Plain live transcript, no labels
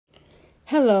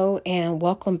Hello and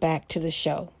welcome back to the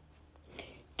show.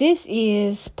 This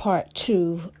is part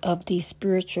 2 of the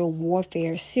spiritual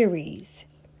warfare series.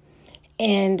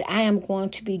 And I am going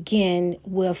to begin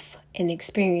with an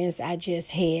experience I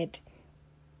just had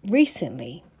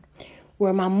recently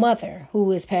where my mother, who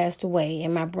has passed away,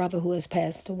 and my brother, who has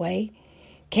passed away,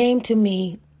 came to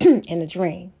me in a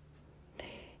dream.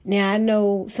 Now, I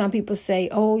know some people say,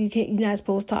 you're not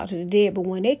supposed to talk to the dead. But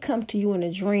when they come to you in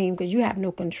a dream, because you have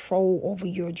no control over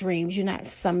your dreams, you're not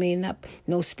summoning up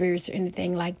no spirits or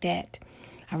anything like that.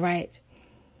 All right.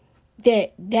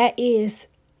 That is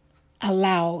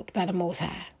allowed by the Most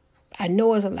High. I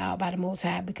know it's allowed by the Most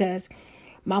High because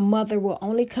my mother will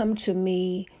only come to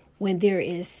me when there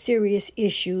is serious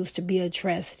issues to be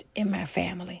addressed in my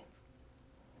family.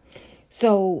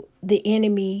 So the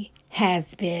enemy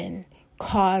has been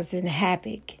causing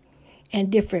havoc in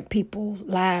different people's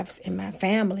lives in my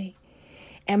family.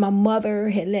 And my mother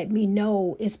had let me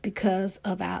know it's because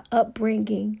of our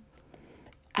upbringing,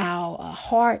 our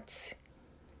hearts,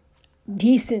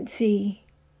 decency,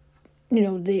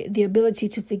 the ability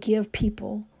to forgive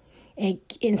people. And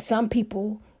some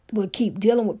people will keep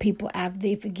dealing with people after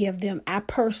they forgive them. I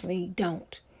personally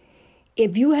don't.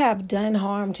 If you have done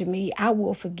harm to me, I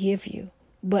will forgive you,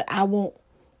 but I won't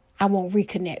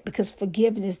reconnect, because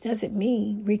forgiveness doesn't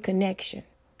mean reconnection.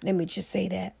 Let me just say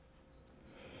that.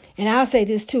 And I'll say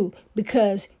this too,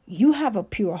 because you have a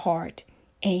pure heart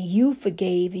and you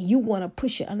forgave and you want to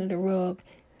push it under the rug,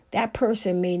 that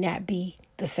person may not be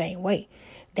the same way.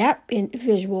 That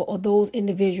individual or those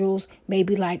individuals may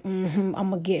be like, I'm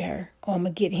going to get her or I'm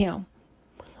going to get him,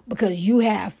 because you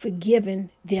have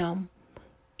forgiven them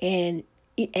and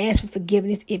ask for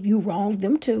forgiveness if you wronged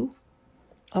them too.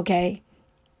 Okay.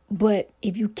 But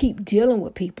if you keep dealing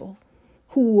with people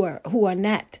who are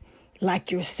not like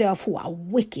yourself, who are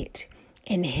wicked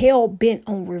and hell-bent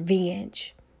on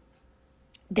revenge,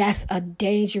 that's a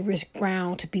dangerous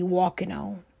ground to be walking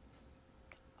on.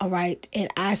 All right? And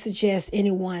I suggest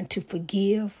anyone to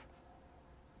forgive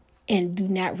and do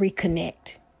not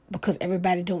reconnect, because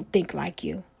everybody don't think like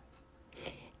you.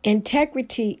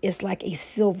 Integrity is like a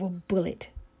silver bullet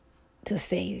to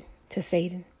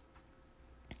Satan.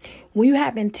 When you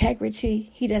have integrity,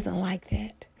 he doesn't like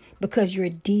that, because you're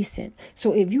decent.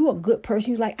 So if you're a good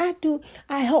person, you're like,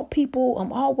 I help people.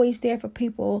 I'm always there for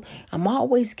people. I'm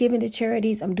always giving to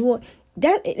charities. I'm doing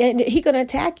that. And he's going to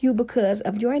attack you because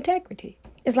of your integrity.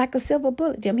 It's like a silver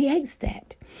bullet to him. He hates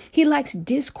that. He likes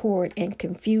discord and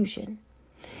confusion.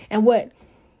 And what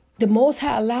the Most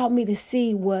High allowed me to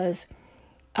see was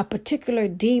a particular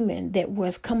demon that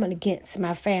was coming against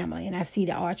my family. And I see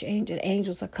the archangel, the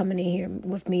angels are coming in here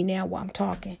with me now while I'm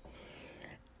talking.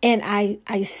 And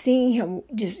I seen him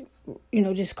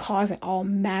just causing all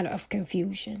manner of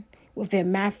confusion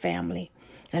within my family.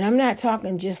 And I'm not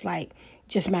talking just my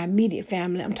immediate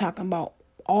family. I'm talking about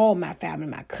all my family,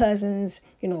 my cousins,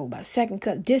 my second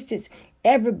cousin, distance,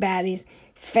 everybody's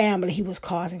family. He was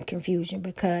causing confusion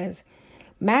because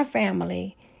my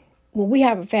family, when we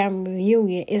have a family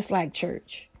reunion, it's like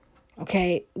church.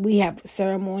 Okay, we have a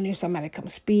ceremony. Somebody come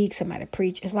speak, somebody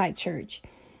preach. It's like church.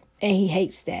 And he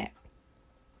hates that.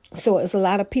 So it's a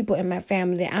lot of people in my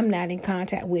family that I'm not in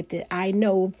contact with, that I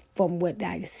know from what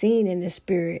I've seen in the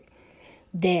spirit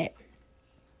that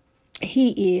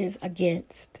he is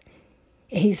against.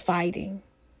 And he's fighting.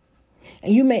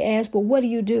 And you may ask, well, what do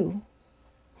you do?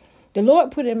 The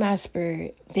Lord put in my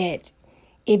spirit that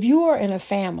if you are in a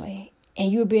family and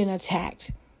you're being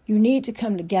attacked, you need to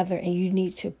come together and you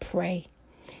need to pray.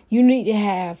 You need to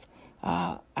have,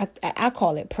 I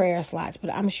call it prayer slots, but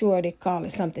I'm sure they call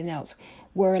it something else.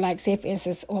 Where, like, say, for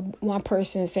instance, or one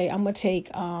person say, I'm going to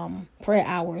take prayer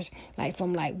hours, like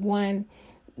from 1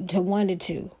 to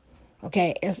 2.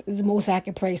 Okay, it's the most I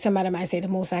can pray. Somebody might say the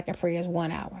most I can pray is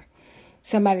 1 hour.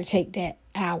 Somebody take that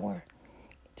hour.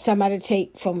 Somebody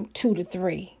take from 2 to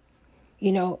 3.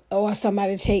 Or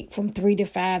somebody take from 3 to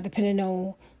 5, depending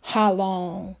on how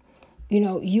long,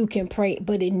 you can pray,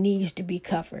 but it needs to be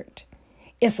covered.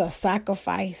 It's a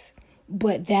sacrifice,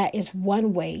 but that is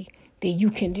one way that you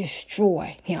can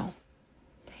destroy him.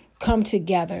 Come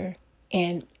together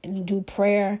and do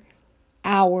prayer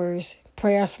hours,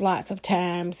 prayer slots of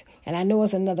times. And I know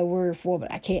it's another word for it,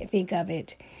 but I can't think of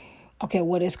it. Okay,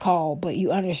 what it's called, but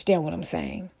you understand what I'm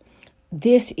saying.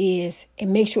 This is,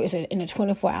 and make sure it's in a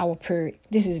 24-hour period.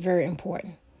 This is very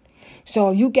important.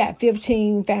 So if you got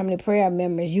 15 family prayer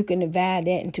members, you can divide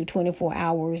that into 24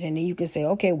 hours. And then you can say,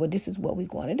 okay, well, this is what we're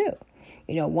going to do.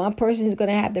 One person is going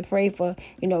to have to pray for,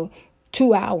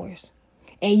 2 hours.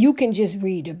 And you can just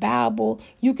read the Bible.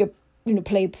 You could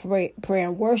play prayer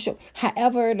and worship.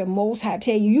 However, the Most High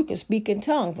tell you can speak in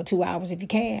tongue for 2 hours if you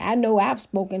can. I know I've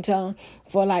spoken tongue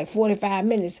for like 45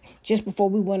 minutes just before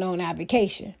we went on our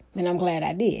vacation, and I'm glad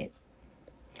I did.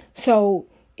 So,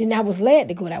 and I was led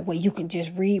to go that way. You can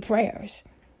just read prayers.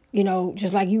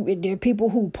 Just like there are people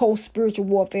who post spiritual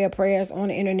warfare prayers on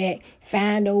the internet,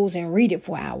 find those and read it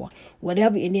for an hour,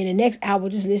 whatever. And then the next hour,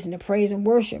 just listen to praise and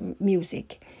worship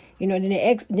music. Then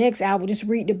the next hour, just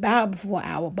read the Bible for an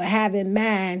hour. But have in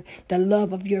mind the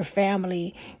love of your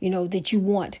family, that you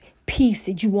want peace,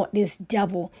 that you want this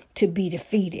devil to be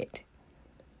defeated.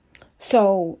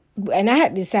 So, and I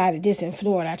had decided this in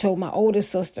Florida. I told my older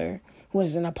sister, who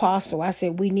was an apostle, I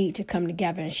said, we need to come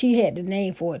together. And she had the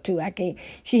name for it too.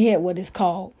 She had what it's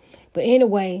called. But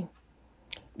anyway,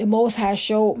 the Most High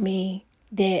showed me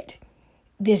that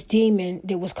this demon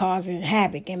that was causing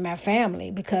havoc in my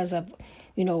family because of,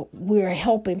 we're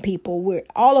helping people.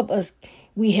 All of us,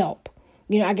 we help.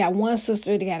 I got one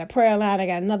sister that got a prayer line. I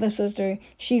got another sister.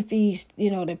 She feeds,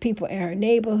 the people in her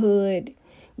neighborhood,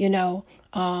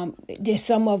 There's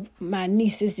some of my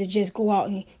nieces that just go out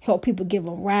and help people, give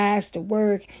them rides to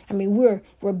work. I mean,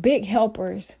 we're big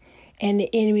helpers, and the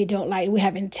enemy don't like. We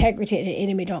have integrity, and the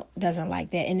enemy doesn't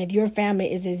like that. And if your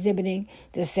family is exhibiting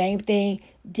the same thing,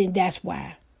 then that's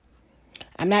why.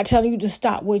 I'm not telling you to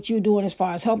stop what you're doing as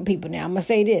far as helping people. Now, I'm gonna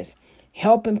say this: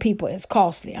 helping people is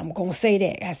costly. I'm gonna say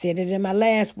that. I said it in my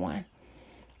last one.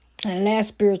 And last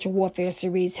spiritual warfare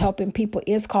series, helping people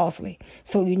is costly.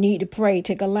 So you need to pray.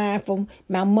 Take a line from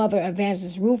my mother,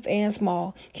 Evangelist Ruth Ann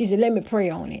Small. She said, let me pray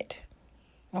on it.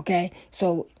 Okay.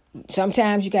 So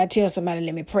sometimes you got to tell somebody,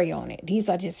 let me pray on it. These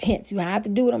are just hints. You have to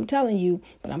do what I'm telling you,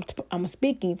 but I'm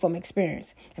speaking from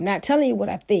experience. I'm not telling you what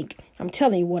I think. I'm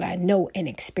telling you what I know and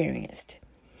experienced.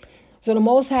 So the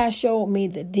Most High showed me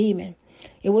the demon.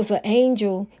 It was an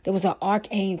angel. There was an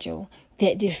archangel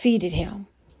that defeated him.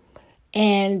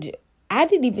 And I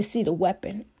didn't even see the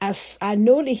weapon. I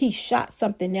know that he shot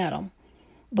something at him,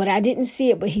 but I didn't see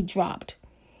it, but he dropped.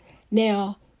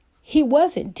 Now, he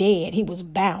wasn't dead. He was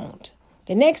bound.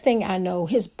 The next thing I know,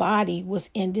 his body was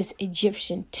in this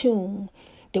Egyptian tomb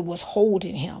that was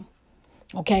holding him.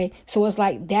 Okay, so it's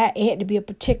like that. It had to be a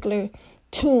particular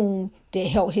tomb that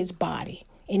held his body.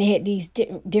 And it had these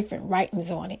different writings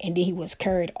on it. And then he was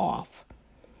carried off.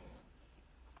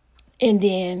 And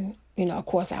then, of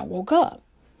course, I woke up.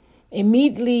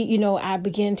 Immediately, I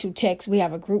began to text. We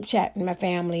have a group chat in my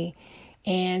family.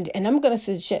 And I'm going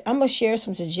to share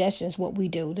some suggestions what we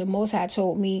do. The Most High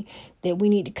told me that we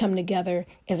need to come together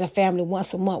as a family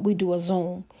once a month. We do a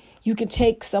Zoom. You can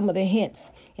take some of the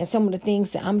hints and some of the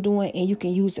things that I'm doing, and you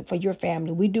can use it for your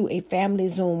family. We do a family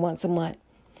Zoom once a month.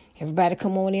 Everybody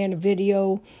come on there in the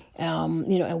video,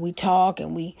 and we talk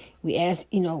and we ask,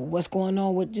 what's going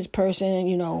on with this person,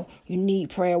 you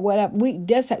need prayer, whatever.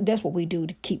 That's what we do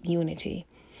to keep unity.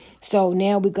 So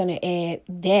now we're going to add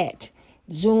that.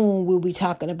 Zoom, we'll be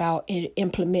talking about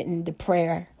implementing the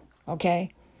prayer,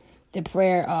 okay? The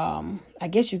prayer, I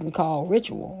guess you can call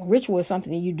ritual. Ritual is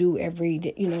something that you do every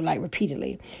day, like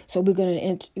repeatedly. So we're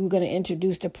gonna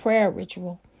introduce the prayer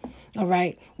ritual, all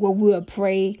right? Where we'll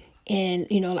pray and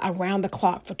around the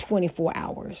clock for 24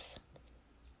 hours.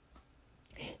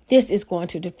 This is going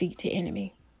to defeat the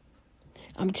enemy.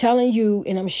 I'm telling you,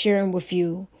 and I'm sharing with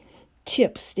you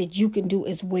tips that you can do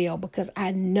as well, because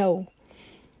I know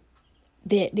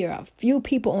that there are few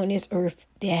people on this earth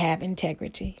that have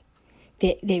integrity,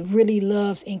 that really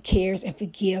loves and cares and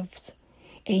forgives,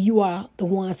 and you are the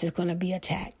ones that's going to be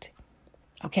attacked.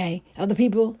 Okay? Other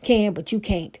people can, but you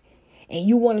can't. And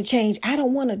you want to change. I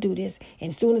don't want to do this.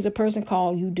 And as soon as a person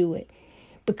calls, you do it.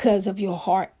 Because of your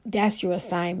heart, that's your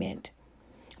assignment.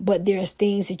 But there's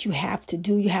things that you have to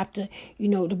do. You have to,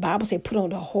 the Bible says put on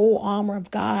the whole armor of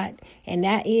God. And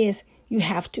that is, you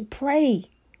have to pray.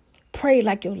 Pray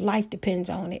like your life depends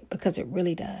on it, because it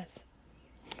really does.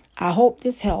 I hope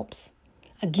this helps.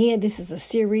 Again, this is a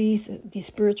series, the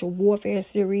spiritual warfare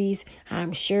series.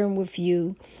 I'm sharing with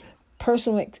you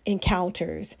personal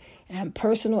encounters and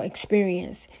personal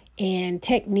experience and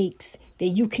techniques that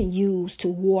you can use to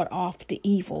ward off the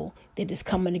evil that is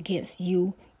coming against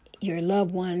you, your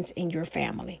loved ones, and your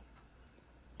family.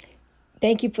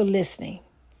 Thank you for listening.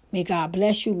 May God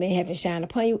bless you. May heaven shine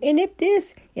upon you. And if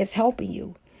this is helping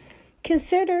you,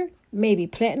 consider maybe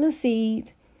planting a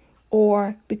seed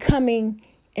or becoming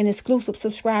an exclusive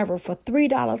subscriber for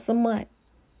 $3 a month.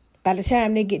 By the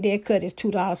time they get their cut, it's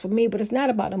 $2 for me. But it's not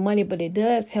about the money, but it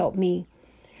does help me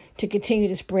to continue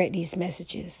to spread these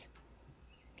messages.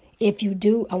 If you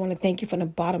do, I want to thank you from the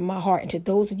bottom of my heart. And to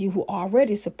those of you who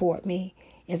already support me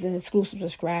as an exclusive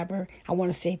subscriber, I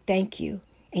want to say thank you.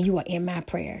 And you are in my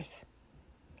prayers.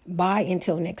 Bye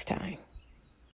until next time.